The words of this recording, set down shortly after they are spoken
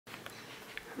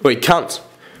We cunt.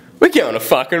 We're going to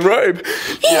fucking Robe.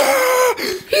 Yeah!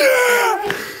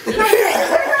 Yeah!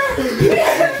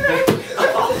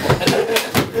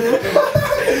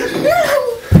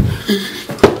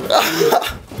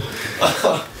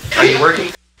 Are you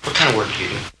working? What kind of work do you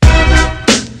do?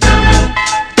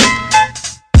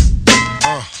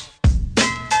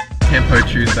 Tempo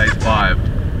Tuesdays 5,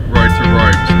 Road to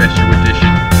Robe Special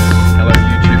Edition. Hello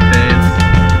YouTube fans,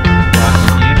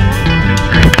 Martin here,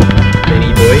 featuring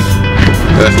Benny Boy,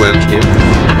 Earthworm Kim,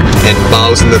 and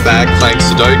Miles in the back playing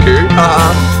Sudoku.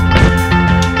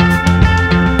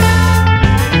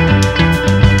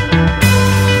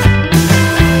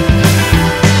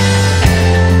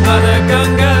 Mother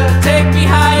Gunga, take me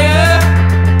higher.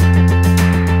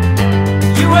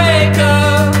 You wake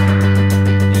up,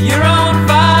 you're on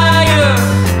fire.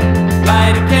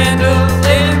 Light a candle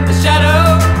in the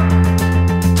shadow.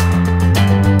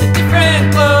 A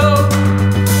different glow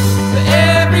for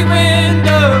every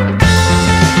window.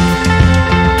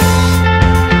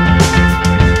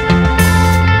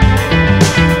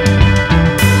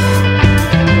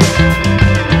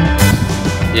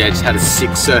 Yeah, just had a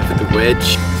sick surf at the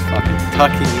wedge. Fucking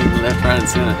tucking in left, right and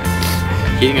centre.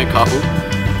 Hitting a couple.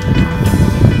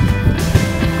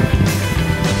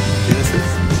 Genesis.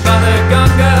 Mother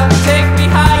Gunga, take me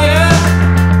higher.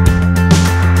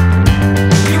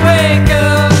 You wake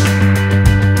up,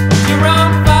 you're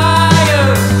on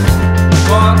fire.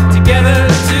 Walk together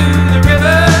to the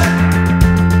river,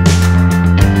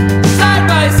 side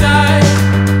by side.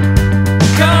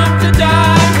 Come to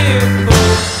die here.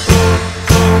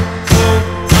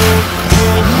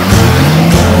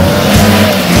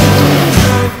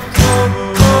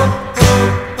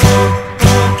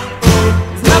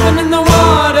 There's nothing in the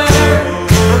water.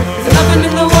 There's nothing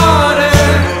in the water.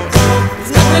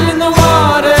 There's nothing in the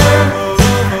water.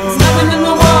 There's nothing in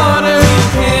the water. You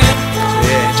can't.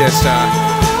 Yeah, just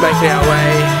making our way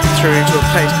through to a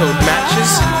place called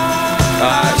Matches.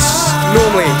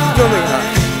 Normally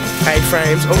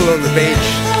A-frames all along the beach.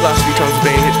 Last few times I've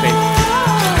been, it's been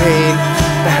clean,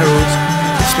 barrels,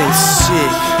 it's been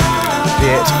sick.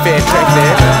 Yeah, it's a fair trek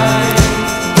there.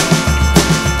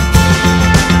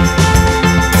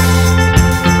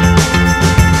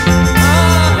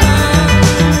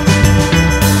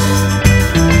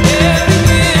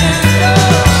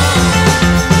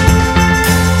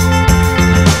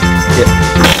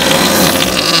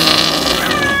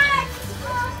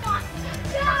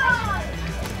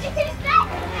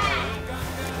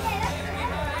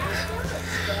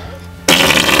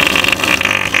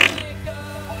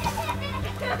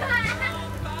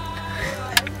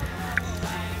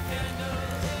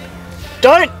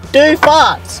 Don't do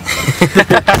farts!